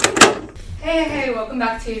Hey, welcome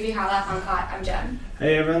back to the High Life Uncut. I'm Jen.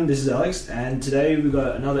 Hey everyone, this is Alex, and today we've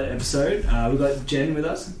got another episode. We've got Jen with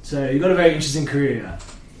us. So you've got a very interesting career.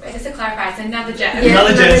 Wait, just to clarify, it's another Jen. Yeah,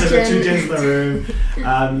 another Jen, so we've got two Jens in the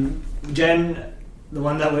room. Jen, the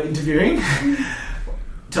one that we're interviewing,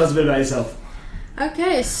 tell us a bit about yourself.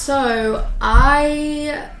 Okay, so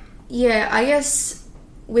I guess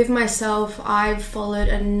with myself, I've followed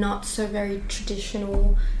a not so very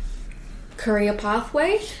traditional career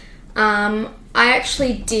pathway. I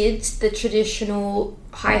actually did the traditional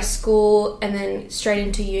high school and then straight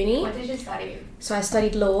into uni. What did you study? So I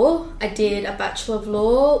studied law. I did a Bachelor of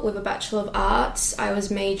Law with a Bachelor of Arts. I was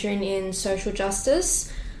majoring in social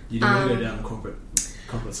justice. You didn't go down the corporate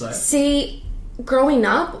side? See, growing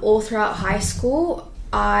up, all throughout high school,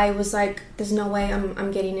 I was like, there's no way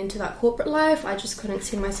I'm getting into that corporate life. I just couldn't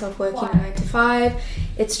see myself working 9 to 5.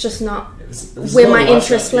 It's just not where my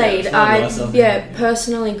interest laid.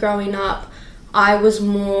 Personally growing up, I was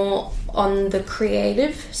more on the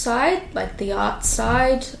creative side, like the art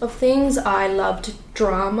side of things. I loved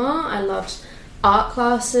drama, I loved art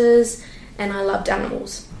classes, and I loved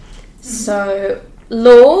animals. Mm-hmm. So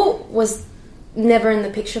law was never in the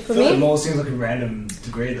picture for me. Like law seems like a random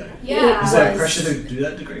degree though. Yeah. Is there pressure to do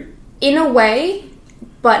that degree? In a way,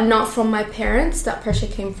 but not from my parents. That pressure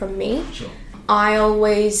came from me. Sure. I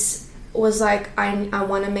always was like, I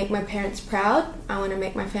want to make my parents proud. I want to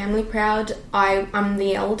make my family proud. I'm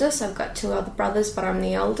the eldest. I've got 2 other brothers, but I'm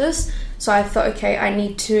the eldest. So I thought, okay, I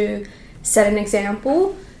need to set an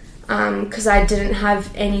example because I didn't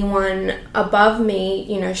have anyone above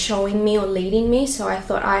me, showing me or leading me. So I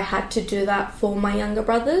thought I had to do that for my younger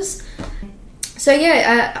brothers. So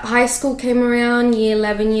high school came around, year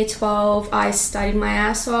 11, year 12. I studied my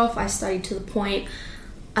ass off. I studied to the point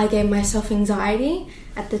I gave myself anxiety.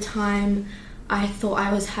 At the time, I thought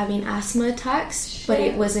I was having asthma attacks, but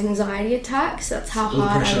it was anxiety attacks. That's how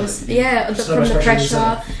hard I was. Yeah, from the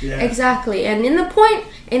pressure. Yeah. Exactly. And in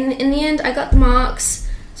the end, I got the marks.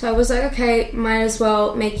 So I was like, okay, might as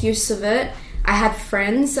well make use of it. I had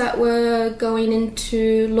friends that were going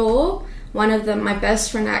into law. One of them, my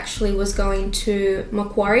best friend, actually was going to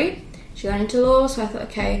Macquarie. She got into law, so I thought,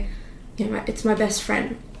 okay, it's my best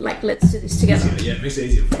friend. Like, let's do this together. Yeah, it makes it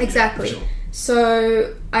easier. Exactly. For sure.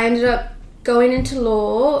 So I ended up going into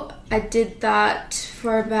law. I did that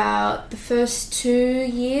for about the first 2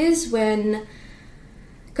 years when I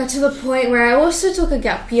got to the point where I also took a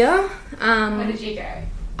gap year. Where did you go?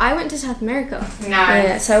 I went to South America. Nice.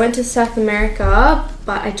 Yeah, so I went to South America,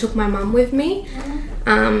 but I took my mum with me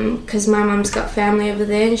because my mum's got family over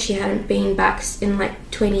there and she hadn't been back in like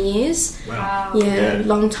 20 years. Wow. Yeah,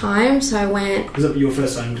 long time. So I went. Was it your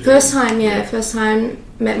first time? First time.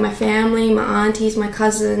 Met my family, my aunties, my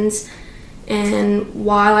cousins, and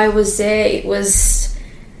while I was there, it was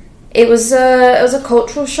a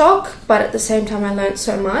cultural shock, but at the same time, I learned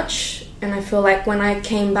so much, and I feel like when I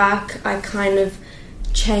came back, I kind of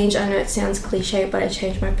changed. I know it sounds cliche, but I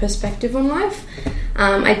changed my perspective on life.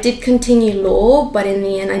 I did continue law, but in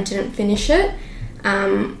the end, I didn't finish it.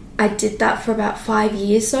 I did that for about 5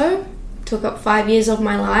 years, though. Took up 5 years of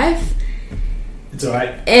my life. It's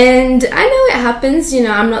alright. And I know it happens,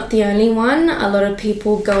 I'm not the only one. A lot of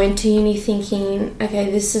people go into uni thinking,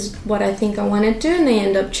 okay, this is what I think I want to do, and they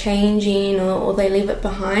end up changing or they leave it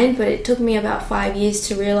behind. But it took me about 5 years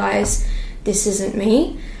to realise this isn't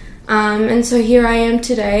me. And so here I am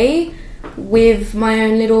today with my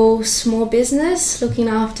own little small business looking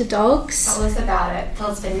after dogs. Tell us about it.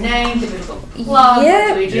 Tell us the name, the little blog,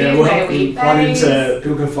 what do we do, where we base.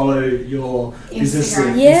 People can follow your business.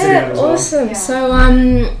 Yeah, Instagram as well. Awesome. Yeah.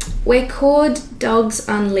 So we're called Dogs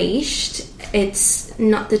Unleashed. It's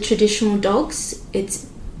not the traditional dogs. It's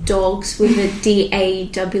dogs with a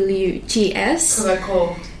DAWGS. Because we're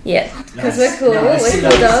cool. Yeah, because we're cool. We're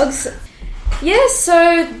cool dogs. Yeah,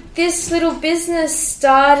 so this little business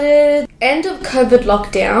started end of COVID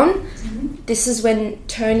lockdown. Mm-hmm. This is when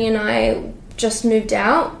Tony and I just moved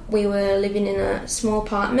out. We were living in a small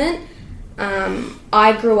apartment.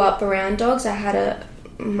 I grew up around dogs. I had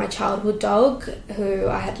my childhood dog who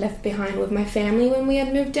I had left behind with my family when we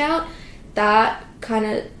had moved out. That kind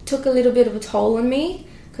of took a little bit of a toll on me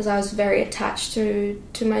because I was very attached to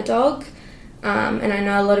my dog. And I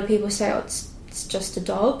know a lot of people say, it's just a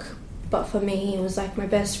dog. But for me, he was like my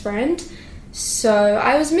best friend. So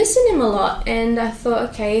I was missing him a lot. And I thought,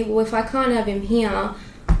 okay, well, if I can't have him here,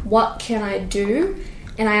 what can I do?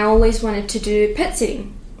 And I always wanted to do pet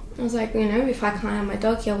sitting. I was like, if I can't have my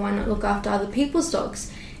dog here, why not look after other people's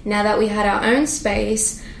dogs? Now that we had our own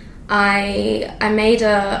space, I made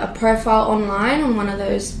a profile online on one of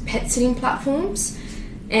those pet sitting platforms.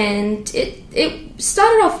 And it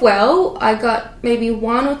started off well. I got maybe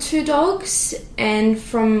 1 or 2 dogs, and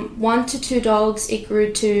from 1 to 2 dogs, it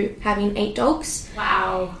grew to having 8 dogs.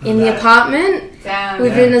 Wow. In the apartment. Damn.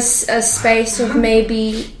 Within a space of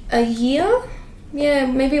maybe a year. Yeah,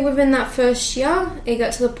 maybe within that first year, it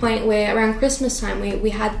got to the point where around Christmas time, we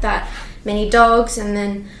had that many dogs, and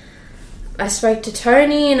then I spoke to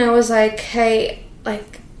Tony, and I was like, hey,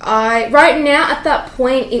 like, right now at that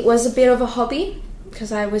point, it was a bit of a hobby,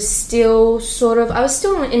 because I was still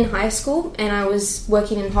in high school, and I was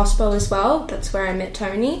working in hospital as well. That's where I met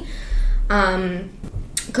Tony.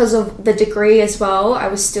 Because of the degree as well, I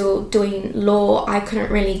was still doing law. I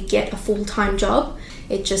couldn't really get a full-time job.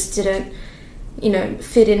 It just didn't,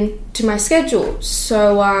 fit into my schedule.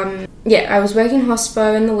 So, I was working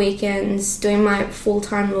hospo in the weekends, doing my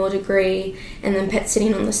full-time law degree, and then pet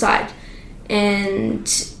sitting on the side. And,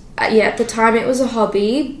 at the time it was a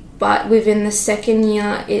hobby, but within the second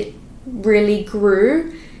year, it really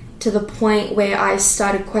grew to the point where I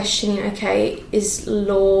started questioning, okay, is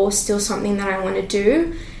law still something that I want to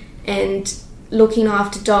do? And looking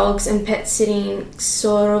after dogs and pet sitting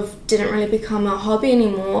sort of didn't really become a hobby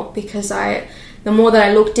anymore, because the more that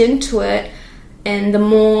I looked into it and the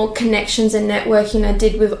more connections and networking I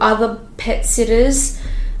did with other pet sitters,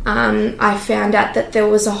 I found out that there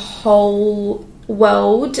was a whole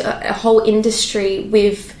world, a whole industry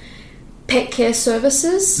with pet care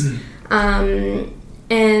services. And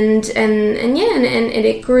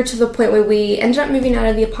it grew to the point where we ended up moving out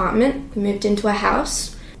of the apartment. We moved into a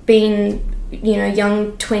house, being,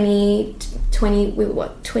 young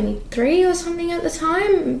 23 or something at the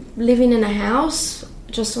time, living in a house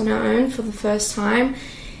just on our own for the first time.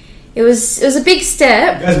 It was a big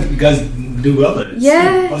step. You guys do well though.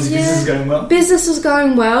 Obviously business is going well. Business was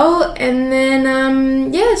going well, and then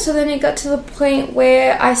so then it got to the point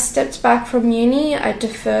where I stepped back from uni. I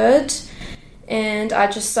deferred, and I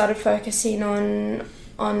just started focusing on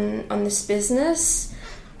this business.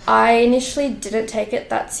 I initially didn't take it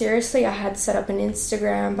that seriously. I had set up an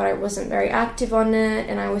Instagram, but I wasn't very active on it,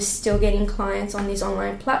 and I was still getting clients on these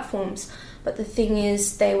online platforms. But the thing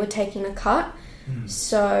is, they were taking a cut.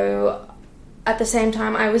 So at the same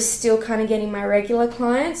time, I was still kind of getting my regular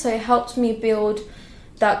clients. So it helped me build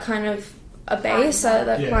that kind of a base,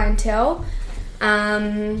 that clientele.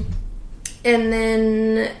 And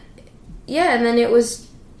then it was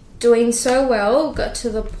doing so well, got to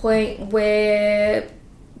the point where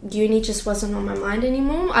uni just wasn't on my mind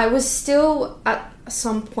anymore. I was still at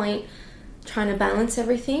some point trying to balance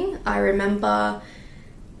everything. I remember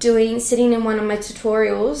sitting in one of my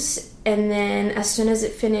tutorials, and then as soon as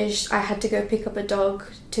it finished, I had to go pick up a dog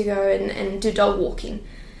to go and do dog walking.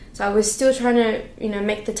 So I was still trying to,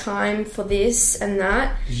 make the time for this and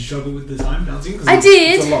that. Did you struggle with the time balancing? I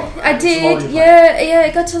did. It's a lot, right? I did. Yeah.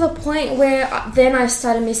 It got to the point where then I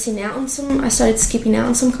started missing out on I started skipping out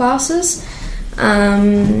on some classes.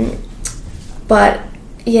 But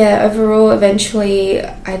yeah, overall, eventually,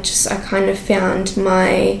 I kind of found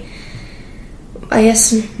my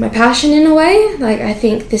passion in a way. Like, I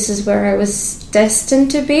think this is where I was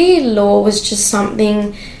destined to be. Law was just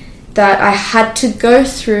something that I had to go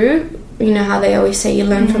through. You know how they always say you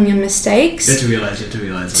learn from your mistakes. To realise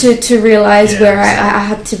where I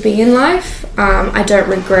had to be in life. I don't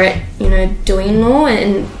regret, doing law,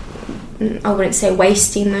 and I wouldn't say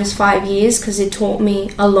wasting those 5 years, because it taught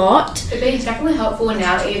me a lot. But it's definitely helpful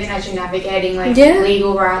now, even as you're navigating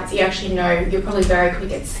legal rights. You actually know, you're probably very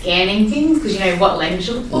quick at scanning things because you know what language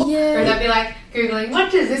to look for. Yeah. Or they'll be like Googling,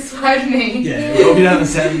 what does this word mean? Yeah, well, if you don't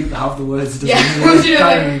understand half the words, it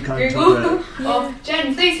doesn't Google. Oh,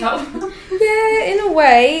 Jen, please help. Yeah, in a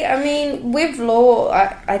way. I mean, with law,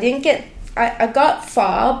 I didn't get... I got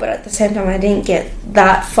far, but at the same time, I didn't get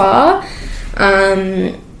that far.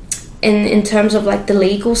 In terms of the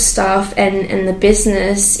legal stuff and the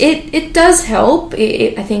business, it does help.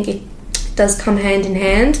 I think it does come hand in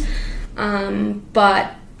hand.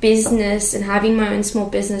 But business and having my own small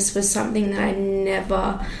business was something that I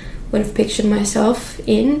never would have pictured myself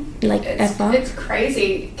in, ever. It's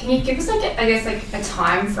crazy. Can you give us a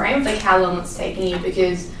time frame of how long it's taken you?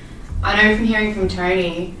 Because I know from hearing from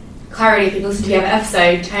Tony, clarity, if you listen to the other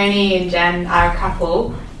episode, Tony and Jen are a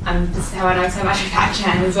couple. This is how I know so much about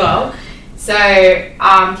Jen as well. So,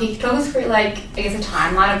 can you talk us through, a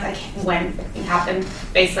timeline of, when it happened,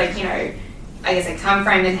 basically, time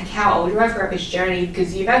frame, and how old you were throughout this journey,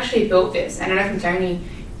 because you've actually built this, and I know from Tony,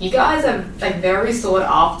 you guys are, very sought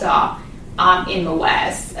after in the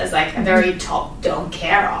West as, a very top dog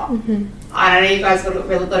carer. Mm-hmm. I know you guys got a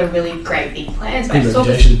really great big plans, but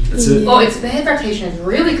reputation. That's it. Oh, their reputation is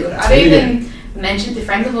really good. mentioned to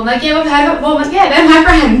friends of them, like, yeah, we've heard of it. Well, I'm like, yeah, they're my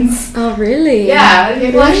friends. Oh, really? Yeah,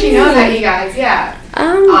 people actually know about you guys, yeah.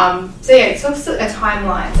 So yeah, talk us a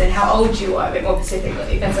timelines and how old you were, a bit more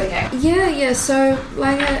specifically, if that's okay. Yeah, so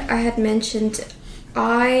like I had mentioned,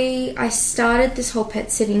 I started this whole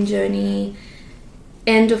pet sitting journey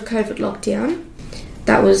end of COVID lockdown.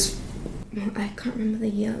 That was, I can't remember the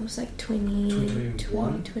year, it was like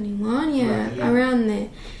 2021, yeah, around there.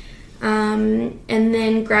 And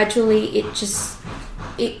then gradually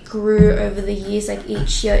it grew over the years, like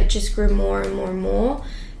each year it just grew more and more and more.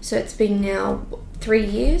 So it's been now 3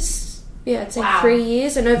 years. Yeah, it's like 3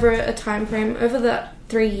 years, and over a time frame, over that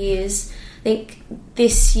 3 years, I think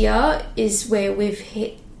this year is where we've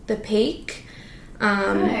hit the peak.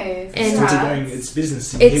 Nice. And so it's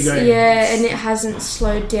business. And it hasn't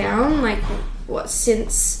slowed down. Like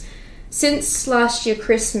since last year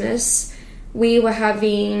Christmas, we were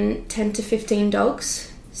having 10 to 15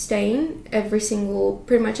 dogs staying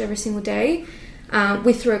pretty much every single day.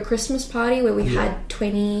 We threw a Christmas party where we had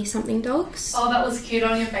 20 something dogs. Oh, that was cute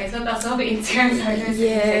on your Facebook. That's all the Instagram photos.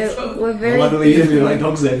 Yeah, we're very. Well, I believe you like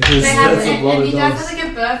dogs then, because that's a lot of you guys dogs. had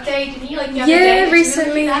like a birthday, didn't you? Like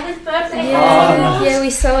Recently. His birthday. Yeah, we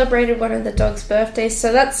celebrated one of the dogs' birthdays.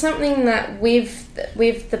 So that's something that with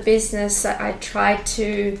the business that I try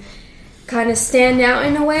to kind of stand out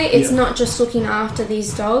in a way. It's not just looking after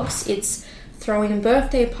these dogs. It's throwing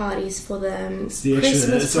birthday parties for them,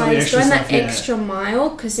 Christmas parties, going that extra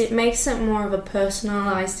mile, because it makes it more of a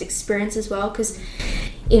personalised experience as well. Because,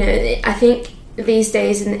 I think these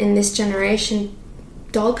days in this generation,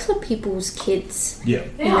 dogs are people's kids. Yeah.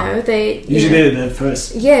 They usually they're the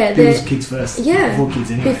first. Yeah, people's kids first. Yeah, before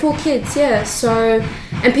kids anyway. Before kids, yeah. So,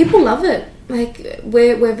 and people love it. Like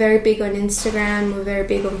we're very big on Instagram. We're very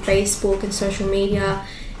big on Facebook and social media,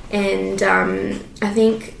 and I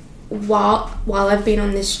think. While I've been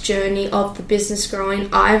on this journey of the business growing,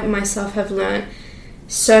 I myself have learnt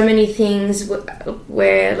so many things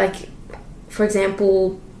where, like, for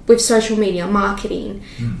example, with social media marketing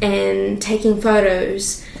and taking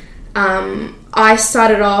photos, I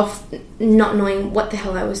started off not knowing what the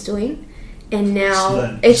hell I was doing, and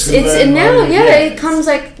now it comes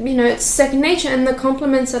like it's second nature. And the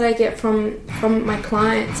compliments that I get from my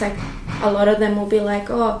clients, like a lot of them will be like,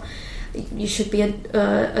 oh, you should be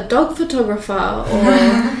a dog photographer,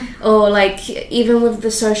 or like even with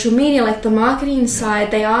the social media, like the marketing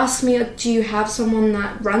side, they ask me, do you have someone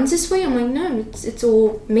that runs this way? I'm like, no, it's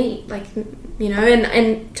all me, like,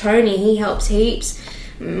 and Tony, he helps heaps.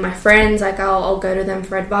 My friends, like I'll go to them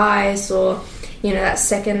for advice, or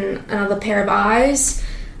that's another pair of eyes.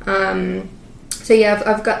 So yeah,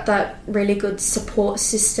 I've got that really good support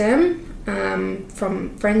system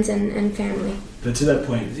from friends and family. But to that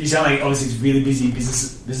point, you sound like obviously it's really busy,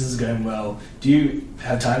 business is going well. Do you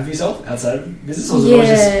have time for yourself outside of business, or is it always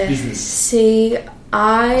just business? See,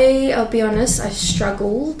 I'll be honest, I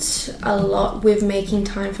struggled a lot with making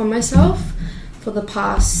time for myself for the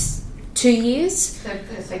past 2 years. So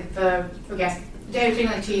it's like they're doing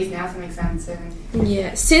like 2 years now, so that makes sense.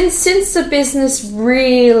 Yeah, since the business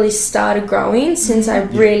really started growing, since I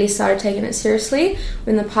really started taking it seriously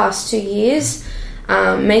in the past 2 years,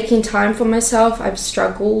 making time for myself, I've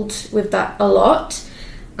struggled with that a lot.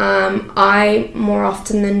 I more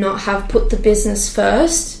often than not have put the business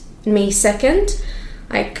first, me second.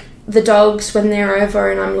 Like the dogs, when they're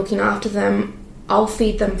over and I'm looking after them, I'll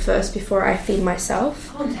feed them first before I feed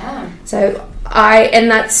myself. Oh damn! So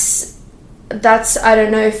that's I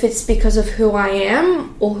don't know if it's because of who I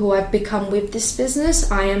am or who I've become with this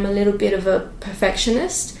business. I am a little bit of a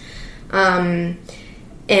perfectionist, and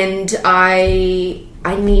I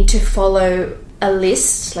need to follow a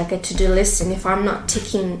list, like a to-do list, and if I'm not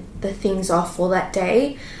ticking the things off for that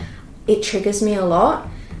day, it triggers me a lot.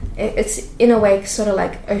 It's in a way sort of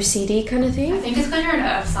like OCD kind of thing. I think it's because you're an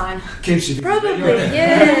earth sign. Keeps you probably,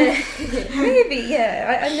 yeah. Maybe,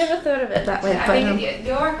 yeah. I never thought of it that way. I think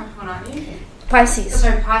you're a Capricorn, aren't you? Pisces.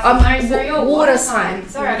 Sorry, Pisces. So you're water sign.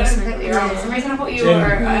 Sorry, I got it completely wrong. For some reason I thought you were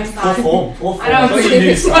earth sign. Poor form. I know.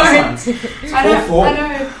 Sorry. I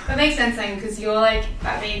know. That makes sense then, because you're like,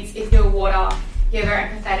 that means if you're water, you're very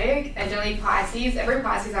empathetic, and generally Pisces, every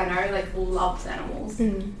Pisces I know, like, loves animals,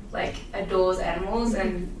 like, adores animals,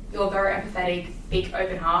 and you're very empathetic, big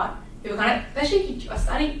open heart. You're kind of, especially if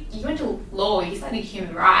you went to law, you studied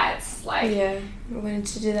human rights, like... Yeah, I wanted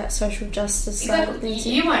to do that social justice side of things.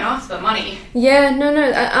 You weren't asked for money. Yeah, no,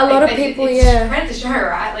 a lot of people, it's credit to show,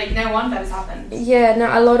 right? Like, no wonder that has happened. Yeah, no,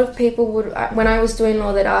 a lot of people would, when I was doing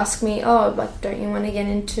law, they'd ask me, oh, like, don't you want to get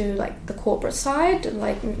into, like, the corporate side?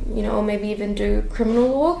 Like, or maybe even do criminal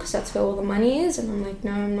law, because that's where all the money is. And I'm like,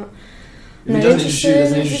 no, If it doesn't interest you, it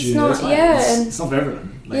doesn't interest you. Not, That's fine. yeah, It's not for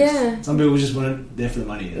everyone. Like, yeah. Some people just want it there for the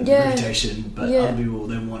money and the reputation, but other people,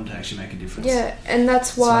 they want to actually make a difference. Yeah, and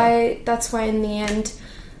that's why in the end,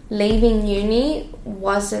 leaving uni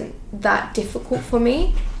wasn't that difficult for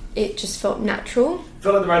me. It just felt natural.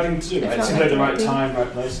 Felt like the right thing to do, right? It seemed like the right time,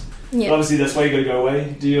 right place. Yeah. But obviously, that's why you got to go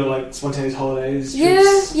away. Do your like spontaneous holidays?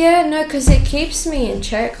 Trips? No, because it keeps me in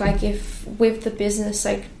check. Like if with the business,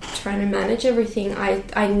 like trying to manage everything,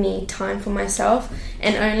 I need time for myself.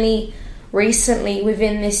 And only recently,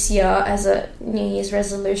 within this year, as a New Year's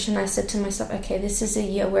resolution, I said to myself, okay, this is a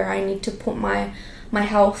year where I need to put my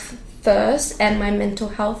health first and my mental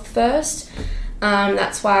health first.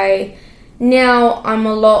 That's why now I'm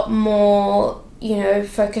a lot more,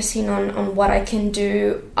 focusing on what I can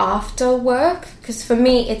do after work. Because for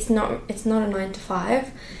me, it's not a 9 to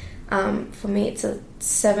 5. For me, it's a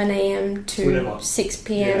 7 a.m. to 6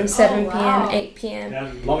 p.m., 7 p.m., 8 p.m.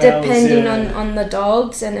 Depending on the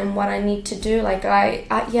dogs and then what I need to do. Like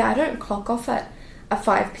I don't clock off at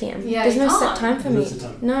 5 p.m. There's no set time for me.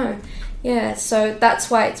 No. Yeah, so that's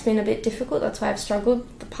why it's been a bit difficult. That's why I've struggled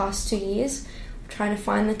the past 2 years, trying to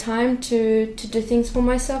find the time to do things for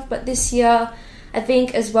myself. But this year, I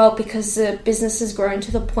think as well, because the business has grown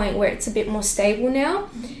to the point where it's a bit more stable now,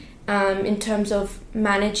 in terms of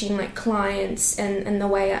managing like clients and the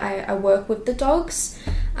way I work with the dogs.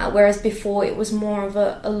 Whereas before it was more of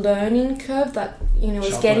a learning curve that,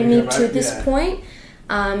 was getting me to this point.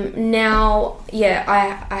 Now,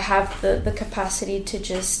 I have the capacity to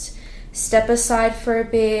just step aside for a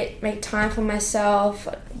bit, make time for myself,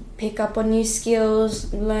 pick up on new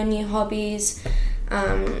skills, learn new hobbies.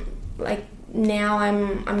 Like now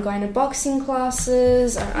I'm going to boxing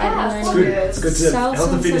classes. It's good to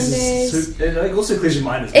health and fitness. It also clears your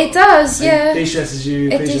mind as well. It does, It de-stresses you,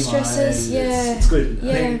 it clears de-stresses, your mind. yeah. It's good.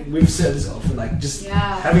 Yeah. I think we've said this often, like just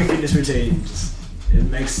having a fitness routine, it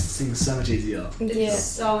makes things so much easier. It's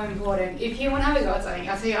so important. If you want to have a go at something,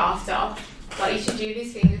 I'll tell you after. But you should do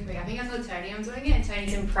this thing with me. I think I told Tony I'm doing it, and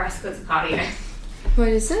Tony's impressed because it's cardio. What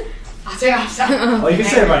is it? I'll tell you after. Oh, you can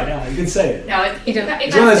say it right now. You can say it. No,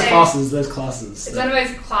 it's one of those classes. It's one of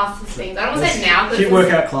those classes things. I don't want to say it now. Cute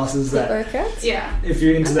workout classes. Workouts? Yeah. If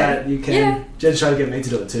you're into that, you can. Yeah. Jen's trying to get me to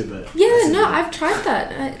do it too, but I've tried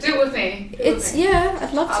that. Do it with me.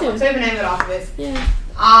 I'd love to. I'll say the name of it after this. Yeah.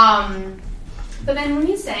 But then when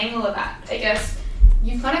you're saying all of that, I guess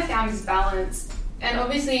you've kind of found this balance. And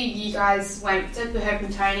obviously you guys went to, we heard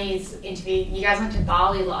from Tony's interview, you guys went to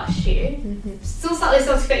Bali last year. Mm-hmm. Still slightly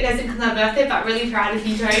self-expecting as it's my birthday, but really proud of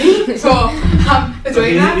you, Tony, for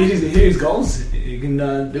doing that. His goals. He can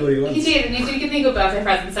do what he wants. You did, and you did give me a good birthday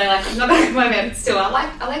present, so like, not that moment still. I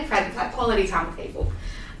like presents, like quality time with people.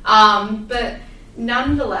 But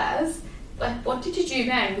nonetheless, like, what did you do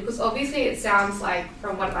then? Because obviously it sounds like,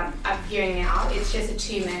 from what I'm hearing now, it's just a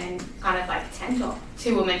two-man kind of like tent, or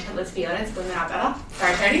two-woman tent, let's be honest. Women are better.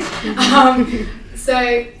 Sorry, Tony. So,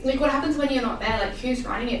 like, what happens when you're not there? Like, who's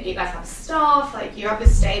running it? Do you guys have staff? Like, you're up at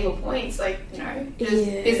stable points. Like, does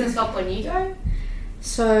business stop when you go?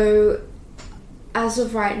 So, as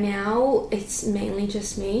of right now, it's mainly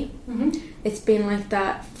just me. Mm-hmm. It's been like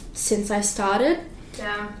that since I started.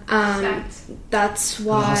 Yeah. That's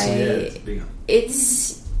why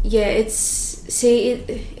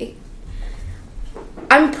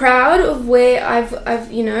I'm proud of where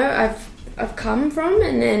I've come from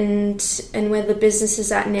and where the business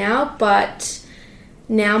is at now, but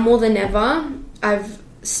now more than ever I've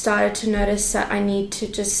started to notice that I need to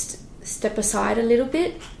just step aside a little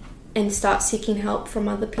bit and start seeking help from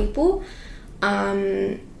other people.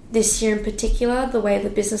 This year in particular, the way the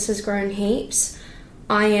business has grown heaps,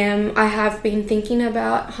 I have been thinking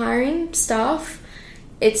about hiring staff.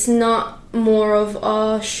 It's not more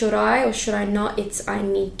of, should I or should I not? It's I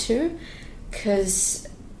need to, because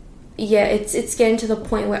it's getting to the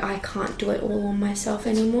point where I can't do it all on myself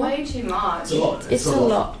anymore. It's way too much. It's a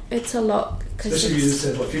lot. It's a lot. Especially you just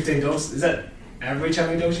said 15 dogs. Is that average? How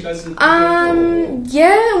many dogs you guys? Well,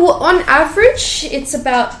 on average, it's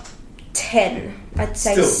about 10. I'd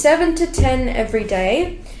say 7 to 10 every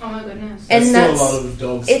day. Oh my goodness. And that's still a lot of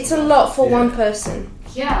dogs. It's a lot for one person.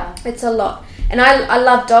 Yeah. It's a lot. And I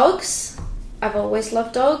love dogs. I've always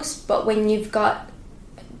loved dogs. But when you've got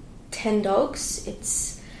 10 dogs,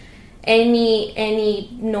 it's any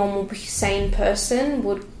normal, sane person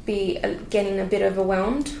would be getting a bit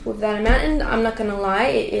overwhelmed with that amount. And I'm not going to lie,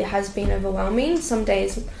 it has been overwhelming. Some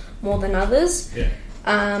days more than others. Yeah.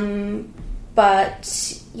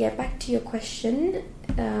 But back to your question.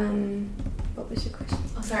 What was your question?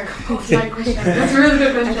 Oh, sorry. What was my question? That's a really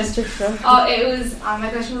good question. It was my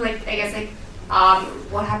question was like, I guess like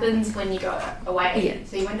what happens when you go away? Yeah.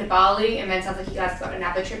 So you went to Bali, and then it sounds like you guys got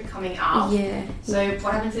another trip coming up. Yeah. So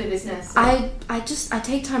what happened to the business? I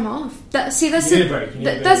take time off. That's You need a break. You need a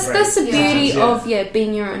bit of a break. that's the beauty Yeah. of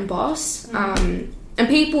being your own boss. And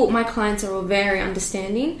people, my clients are all very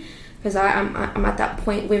understanding, because I'm at that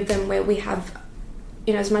point with them where we have,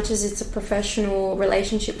 as much as it's a professional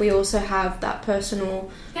relationship, we also have that personal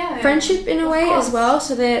friendship in a way as well.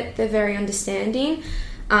 So they're very understanding,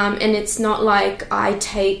 and it's not like I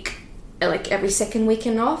take like every second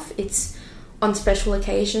weekend off. It's on special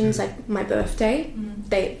occasions, like my birthday.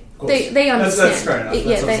 They understand. That's fair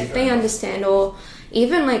enough. They understand. Or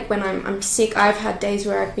even like when I'm sick, I've had days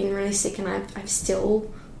where I've been really sick and I've still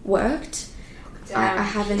worked. I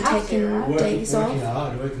haven't taken days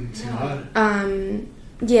off. Working too hard.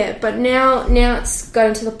 But now it's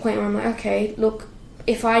gotten to the point where I'm like, okay, look,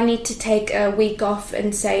 if I need to take a week off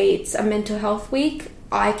and say it's a mental health week,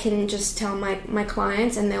 I can just tell my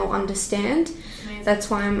clients and they'll understand. Amazing. That's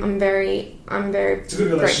why I'm very It's a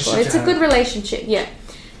good grateful. It's a good relationship, yeah.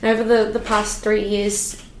 And over the past 3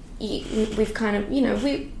 years, we've kind of,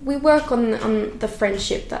 we work on the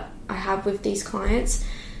friendship that I have with these clients.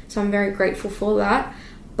 So I'm very grateful for that.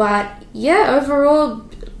 But yeah, overall,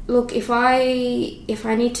 look, if I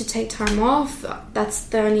need to take time off, that's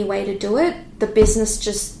the only way to do it. The business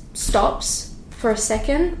just stops for a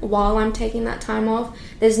second while I'm taking that time off.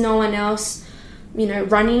 There's no one else,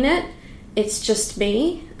 running it. It's just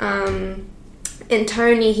me. And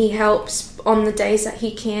Tony, he helps on the days that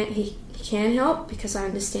he can help, because I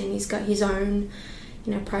understand he's got his own,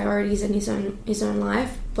 priorities and his own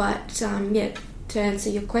life. But to answer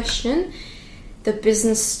your question, the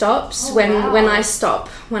business stops when I stop,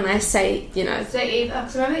 when I say, So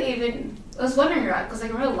because I remember I was wondering, right, because I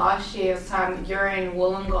remember last year's time you were in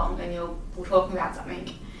Wollongong and you were talking about something,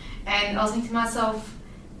 and I was thinking to myself,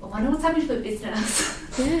 I wonder what's happening to the business.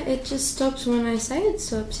 Yeah, it just stops when I say it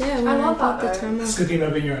stops. Yeah, when I love put that the time It's a off. good thing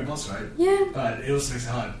about being your own boss, right? Yeah, But it also makes it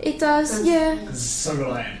hard. it does. Because- Yeah, Because it's so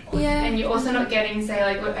reliant on yeah. And you're also not getting, say,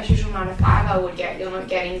 like what a usual 9 to 5 I would get. You're not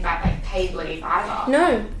getting back like paid leave either.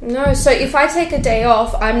 No. So if I take a day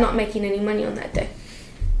off, I'm not making any money on that day.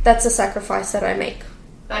 That's a sacrifice that I make.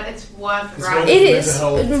 But it's worth It's right. worth It mental is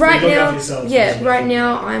health. right You look now. after yourself, Yeah, it's right worth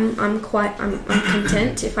now I'm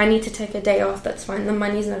content. If I need to take a day off, that's fine. The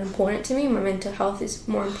money's not important to me. My mental health is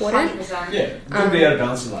more important. 100%. Yeah, you got to be able to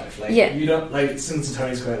balance your life. Like, Yeah. you don't, like, since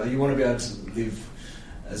Tony's great, like, you want to be able to live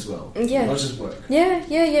as well. Yeah. Not just work. Yeah,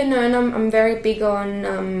 no, and I'm very big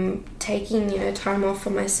on taking time off for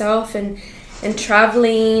myself and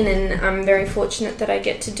traveling, and I'm very fortunate that I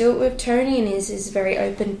get to do it with Tony, and is very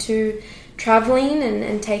open to traveling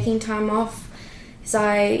and taking time off.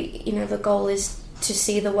 Because the goal is to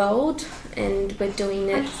see the world, and we're doing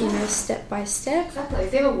it, step by step. Exactly.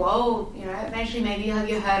 If you have a world, eventually maybe you have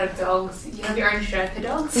your herd of dogs. You have your own Sherpa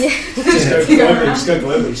dogs. Yeah, Just go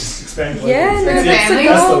globally. Just expand globally. yeah, no, That's that's it. the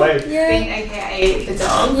That's the goal. way. Yeah, Being AKA the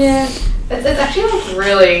dog. yeah. It's actually like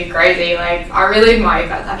really crazy. Like I really admire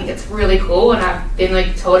that. I think it's really cool, and I've been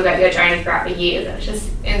like told about your journey throughout the years, and it's just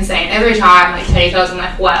insane. Every time like Tony tells me, I'm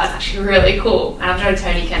like, wow, that's actually really cool, and I'm sure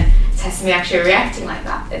Tony can attest to me actually reacting like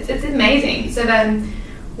that. It's amazing. So then,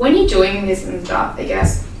 when you're doing this and stuff, I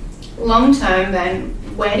guess long term, then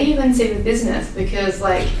where do you even see the business? Because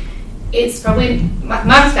like it's probably my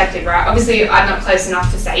perspective, right? Obviously, I'm not close enough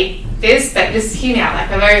to say this, but just hear me out,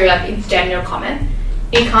 like a very like general comment.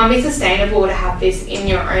 It can't be sustainable to have this in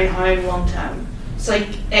your own home long term. So like,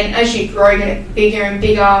 and as you grow, you get bigger and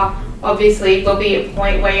bigger. Obviously, there'll be a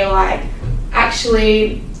point where you're like,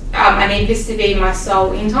 actually, I need this to be my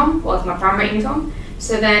sole income, or my primary income.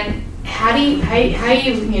 So then, how are you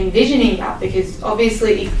envisioning that? Because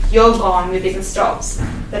obviously, if you're gone, the business stops.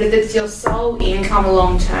 But if it's your sole income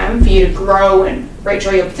long term for you to grow and reach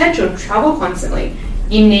all your potential and travel constantly,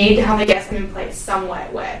 you need to have a guest in place somewhere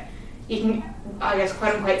where you can, I guess,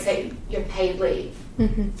 quote unquote, say your paid leave.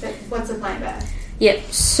 Mm-hmm. So what's the plan there? Yeah,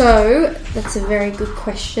 so that's a very good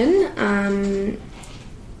question.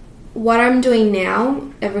 What I'm doing now,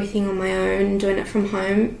 everything on my own, doing it from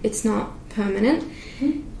home, it's not permanent.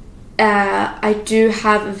 Mm-hmm. I do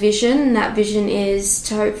have a vision. That vision is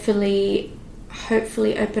to hopefully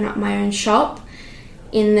open up my own shop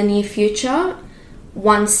in the near future.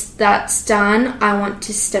 Once that's done, I want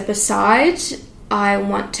to step aside. I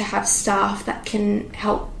want to have staff that can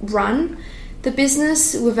help run the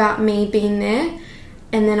business without me being there,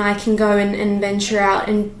 and then I can go and venture out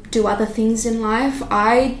and do other things in life.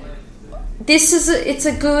 It's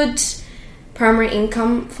a good primary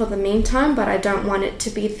income for the meantime, but I don't want it to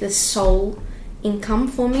be the sole income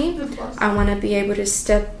for me. Of course. I want to be able to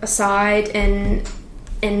step aside and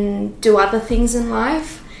do other things in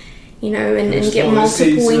life, and get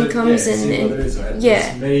multiple incomes There's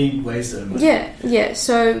many ways to earn money.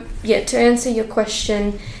 So to answer your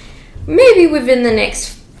question, maybe within the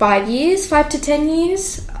next 5 to 10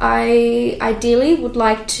 years, I ideally would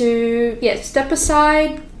like to step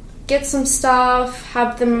aside, get some staff,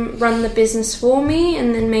 have them run the business for me,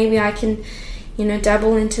 and then maybe I can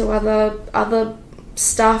dabble into other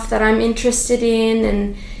stuff that I'm interested in,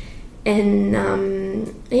 and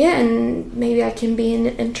maybe I can be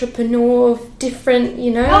an entrepreneur of different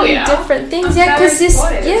different things. Because this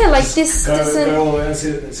doesn't.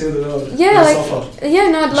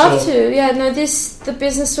 I'd love to. The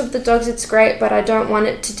business of the dogs, it's great, but I don't want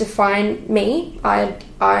it to define me. I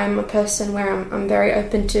am a person where I'm very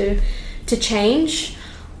open to change.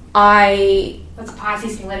 That's a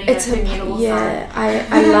Pisces thing, letting it immutable side.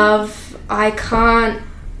 I can't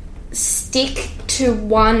stick to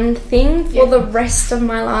one thing for the rest of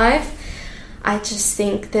my life. I just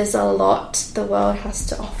think there's a lot the world has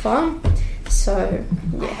to offer. So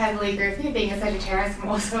I heavily agree with you. Being a Sagittarius, I'm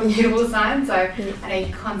also a mutable sign, so I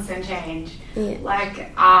need constant change. Yeah.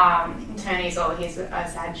 Like Tony's he's a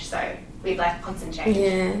Sag, so we like constant change.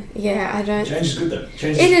 I don't. Change is good though.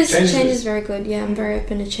 Change is very good. Yeah, I'm very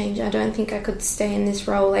open to change. I don't think I could stay in this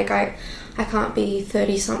role. Like I can't be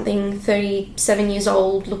 37 years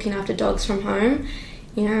old looking after dogs from home.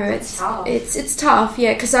 It's tough. It's tough.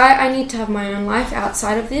 Yeah, because I need to have my own life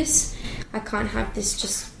outside of this. I can't have this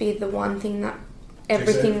just be the one thing that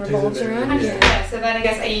everything revolves around. Yeah. So then I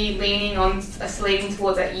guess, are you leaning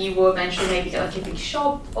towards that you will eventually maybe get like a big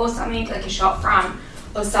shop or something, like a shop front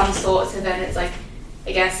or some sort, so then it's like,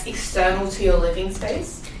 I guess, external to your living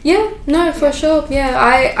space? Yeah, no, for sure. Yeah,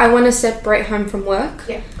 I want to separate home from work.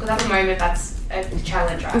 Yeah, because at the moment that's a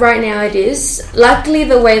challenge, right? Right now it is. Luckily,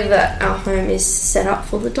 the way that our home is set up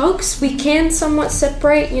for the dogs, we can somewhat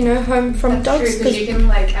separate, home from dogs. That's true, because you can,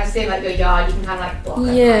 like, I see, like, your yard, you can kind of, like, block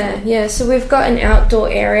it. Yeah. So we've got an outdoor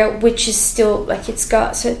area, which is still, like, it's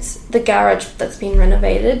the garage that's been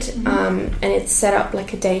renovated, and it's set up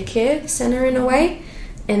like a daycare centre in a way.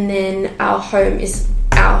 And then our home is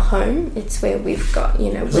our home. It's where we've got,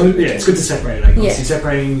 it's good to separate. Like, obviously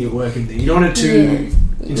separating your work and things. You don't want it too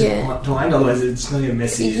intertwined, otherwise it's going to get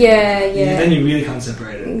messy. Yeah. Then you really can't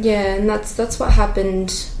separate it. Yeah, and that's what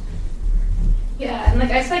happened. Yeah, and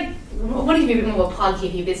like I just I want to give you a bit more of a plug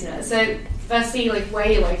here for your business. So firstly, like, where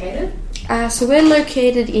are you located? So we're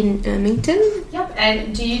located in Ermington. Yep.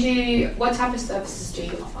 And what type of services do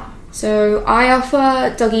you offer? So I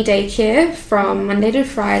offer doggy daycare from Monday to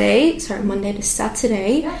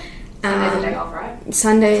Saturday. Yep. Sunday's a day off, right?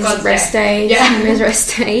 Sunday's rest day. Yeah. Sunday's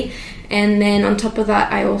rest day. And then on top of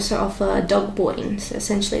that, I also offer dog boarding. So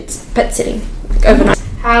essentially it's pet sitting, overnight.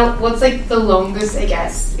 What's like the longest, I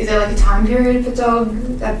guess? Is there like a time period for dog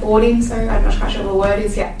boarding? So I'm not quite sure what the word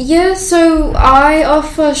is yet. Yeah, so I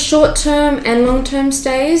offer short-term and long-term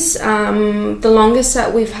stays. The longest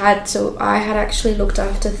that we've had, so I had actually looked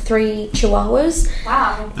after 3 Chihuahuas.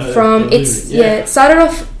 Wow. It started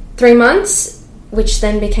off 3 months, which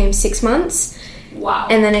then became 6 months. Wow.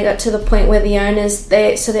 And then it got to the point where the owners,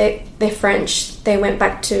 they're French, they went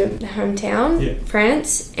back to their hometown,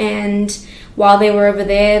 France, and while they were over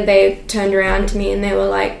there, they turned around to me and they were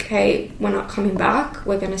like, hey, we're not coming back,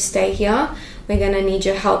 we're going to stay here, we're going to need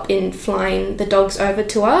your help in flying the dogs over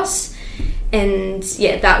to us. And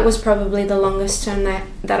that was probably the longest term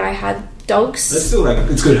that I had dogs. That's still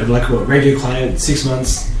it's good to have a regular client, 6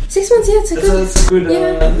 months. 6 months, it's a good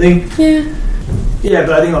thing. Yeah. Yeah,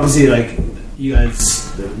 but I think obviously you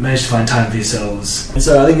guys managed to find time for yourselves. And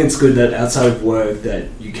so I think it's good that outside of work that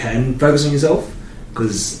you can focus on yourself,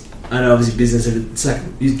 because I know obviously business, it's like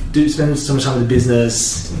you do spend so much time with the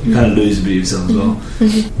business, you kind of lose a bit of yourself as well.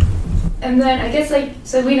 And then I guess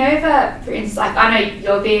so we know that, for instance, I know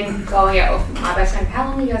you've been going out with my best friend. How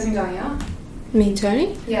long have you guys been going out? Me and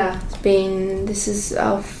Tony? Yeah. This is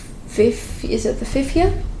our 5th, is it the 5th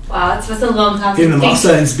year? Wow, that's a long time. Getting the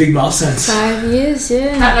milestones, big milestones. 5 years,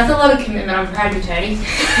 yeah. That's a lot of commitment. I'm proud of you, Tony.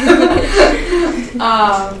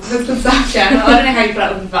 That's good stuff, Jen. I don't know how you put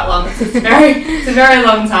up with that long. It's a very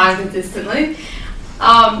long time consistently.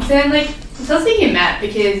 So then, tell us how you met,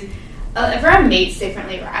 because everyone meets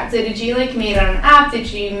differently, right? So did you meet on an app?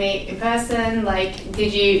 Did you meet in person? Was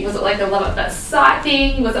it a love at first sight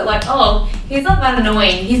thing? Was it he's not that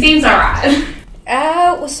annoying, he seems alright?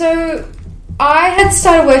 So I had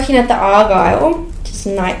started working at the Argyle, just a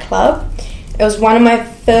nightclub. It was one of my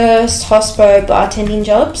first hospo bartending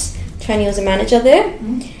jobs. Tony was a manager there.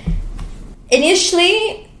 Mm-hmm.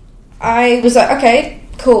 Initially, I was like, okay,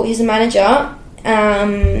 cool, he's a manager.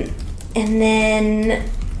 And then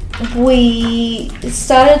we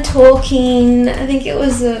started talking. I think it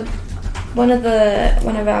was one of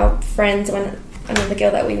our friends, another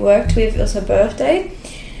girl that we worked with. It was her birthday.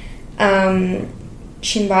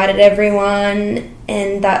 She invited everyone,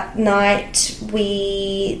 and that night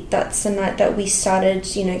that's the night that we started,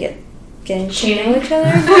 getting to know each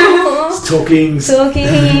other. Talking.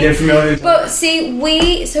 Get familiar. But see,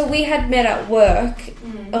 we had met at work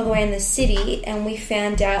all the way in the city, and we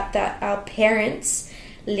found out that our parents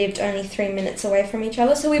lived only 3 minutes away from each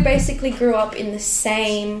other. So we basically grew up in the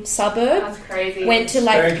same suburb. That's crazy. Went to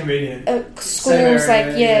Very convenient. Schools,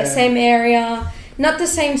 same area. Not the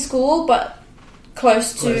same school, but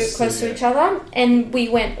close to each other. And we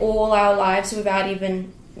went all our lives without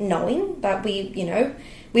even knowing that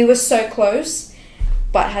we were so close,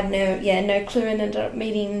 but had no clue, and ended up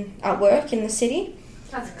meeting at work in the city.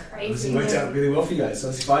 That's crazy. It worked out really well for you guys. So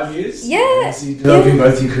it's 5 years. Yeah. Obviously developing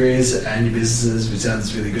both your careers and your businesses, which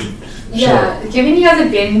sounds really good. Yeah. Sure. Given you guys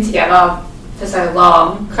have been together for so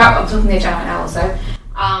long, I'm talking to John now also.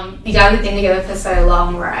 You guys have been together for so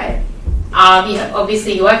long, right?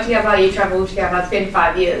 Obviously you work together, you travel together. It's been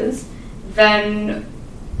 5 years. Then,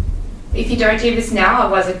 if you don't do this now,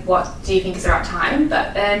 otherwise, what do you think is the right time?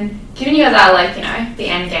 But then, given you guys are the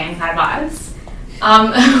end game kind of vibes.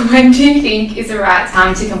 When do you think is the right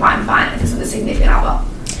time to combine finances with a significant other?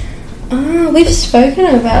 We've spoken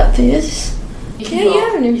about this. You can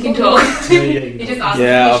talk. You just ask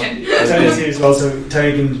the question. Tony's here as well, so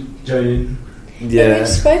Tony can join in. Yeah, we've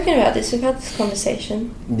spoken about this. We've had this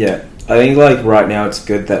conversation. Yeah, I think right now it's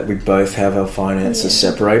good that we both have our finances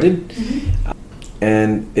separated,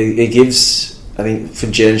 and it gives. I think for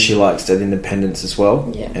Jen, she likes that independence as well.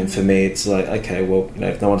 Yeah. And for me, it's like, okay, well,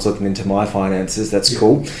 if no one's looking into my finances, that's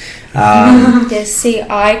cool. See,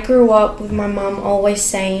 I grew up with my mum always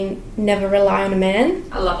saying, never rely on a man.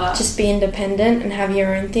 I love that. Just be independent and have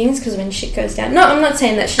your own things, because when shit goes down... No, I'm not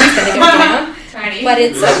saying that shit's going to go down. But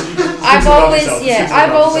it's... I've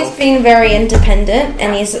always been very independent,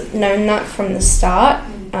 and he's known that from the start.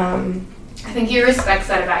 I think he respects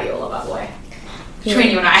that about you, all about boy.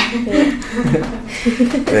 Between you and I.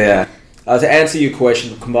 Yeah. To answer your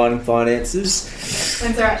question of combining finances...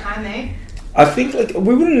 When's the right time, though? I think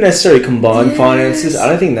we wouldn't necessarily combine finances. I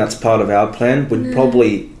don't think that's part of our plan. We'd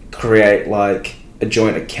probably create a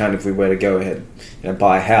joint account if we were to go ahead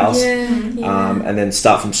buy a house and then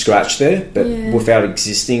start from scratch there. But without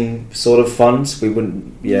existing sort of funds, we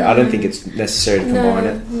wouldn't... I don't think it's necessary to combine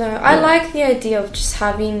it. No, I like the idea of just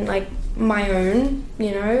having my own,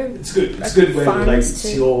 It's good. It's good when it's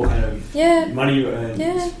your kind of money you earn.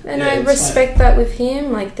 Yeah, and I respect that with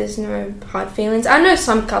him. There's no hard feelings. I know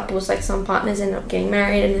some couples, some partners end up getting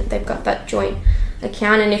married and they've got that joint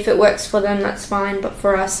account, and if it works for them, that's fine. But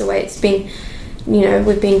for us, the way it's been,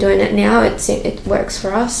 we've been doing it now, it works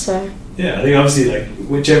for us. So yeah, I think obviously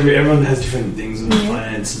everyone has different things with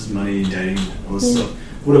finances, money, dating, all this stuff.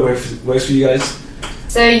 What works for you guys?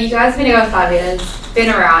 So you guys have been together 5 years, been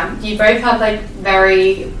around. You both have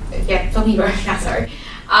talking both now, sorry.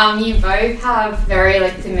 You both have very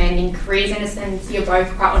demanding careers in a sense. You're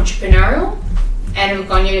both quite entrepreneurial and have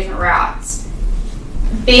gone your different routes.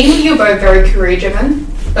 Being you're both very career driven,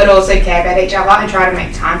 but also care about each other and try to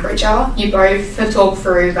make time for each other. You both have talked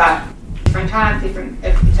through that different times,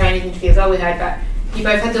 Tony's interview as well we heard, but you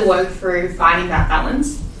both had to work through finding that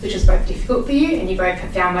balance, which is both difficult for you, and you both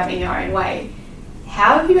have found that in your own way.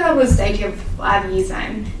 How have you been able to stay together for 5 years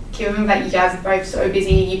then? Given that you guys are both so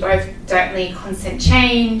busy, you both don't need constant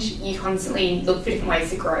change, you constantly look for different ways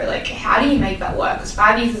to grow. How do you make that work? Because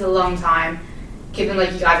 5 years is a long time, given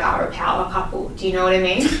you guys are a power couple. Do you know what I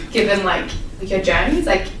mean? Given your journeys,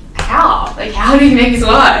 how do you make this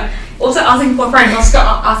work? Also asking for a friend, not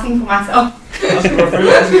asking for myself. Asking for a friend,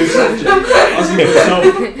 asking for yourself, asking for yourself.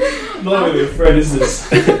 Not really a friend, is this?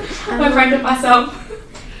 I'm a friend of myself.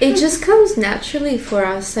 It just comes naturally for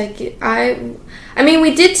us. I mean,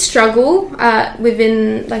 we did struggle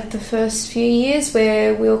within the first few years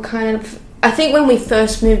where we were kind of... I think when we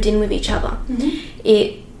first moved in with each other,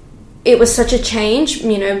 it was such a change,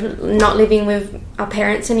 not living with our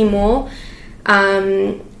parents anymore.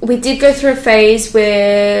 We did go through a phase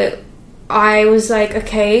where I was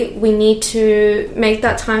okay, we need to make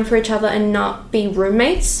that time for each other and not be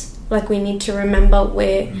roommates. We need to remember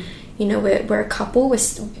we're a couple. We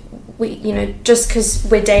just because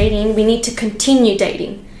we're dating, we need to continue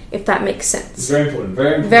dating, if that makes sense. It's very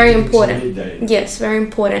important. Very important. Yes, very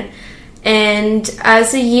important. And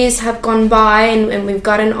as the years have gone by and we've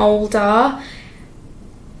gotten older,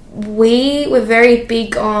 we were very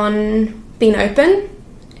big on being open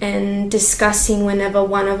and discussing whenever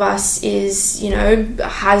one of us is, is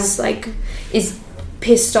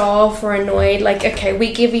pissed off or annoyed, like, okay,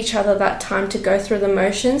 we give each other that time to go through the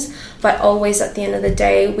motions, but always at the end of the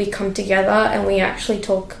day we come together and we actually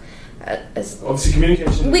talk. Obviously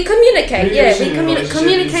communication. We communicate,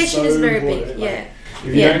 Communication is very important. big, yeah.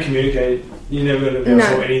 If you don't communicate, you're never going to be able to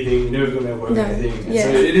solve anything, you're never going to be able to work on anything. So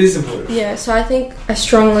it is important. Yeah, so I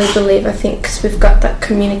strongly believe, because we've got that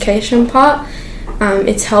communication part,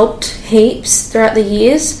 it's helped heaps throughout the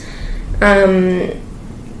years.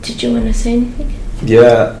 Did you want to say anything?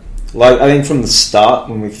 Yeah, like I think from the start,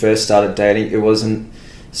 when we first started dating, it wasn't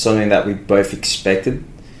something that we both expected.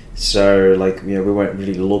 So, like, we weren't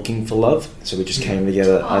really looking for love, so we just came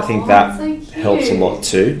together. I think that helps a lot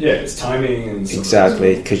too. Yeah, it's timing and stuff.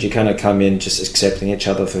 Exactly, because you kind of come in just accepting each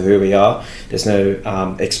other for who we are. There's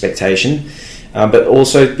no expectation, but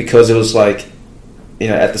also because it was like,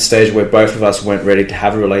 at the stage where both of us weren't ready to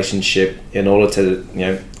have a relationship. In order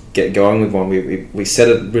to get going with one, we set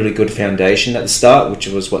a really good foundation at the start, which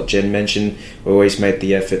was what Jen mentioned. We always made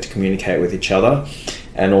the effort to communicate with each other.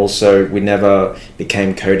 And also, we never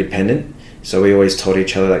became codependent. So we always told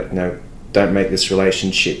each other, don't make this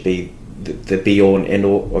relationship be the be-all and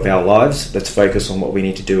end-all of our lives. Let's focus on what we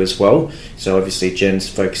need to do as well. So obviously, Jen's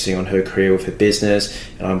focusing on her career with her business,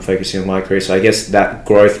 and I'm focusing on my career. So I guess that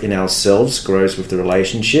growth in ourselves grows with the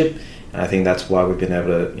relationship. And I think that's why we've been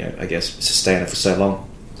able to, sustain it for so long.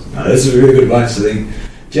 This is really good advice. I think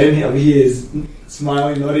Jen over here is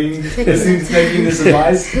smiling, nodding, taking this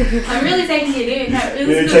advice. I'm really taking it in.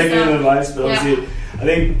 Really taking in advice, but obviously, I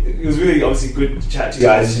think it was really good to chat to you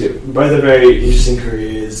guys. You both have very interesting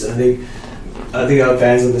careers. I think our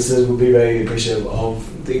fans and listeners will be very appreciative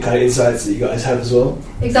of the kind of insights that you guys have as well.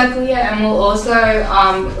 Exactly, yeah, and we'll also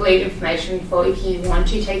leave information for if you want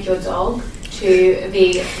to take your dog to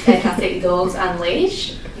the Fantastic Dogs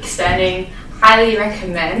Unleashed. Expanding, highly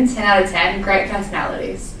recommend. 10 out of 10. Great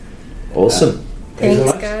personalities. Awesome.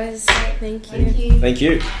 Thanks, guys. Thank you. Thank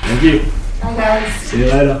you. Thank you. Bye, guys. See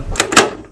you later.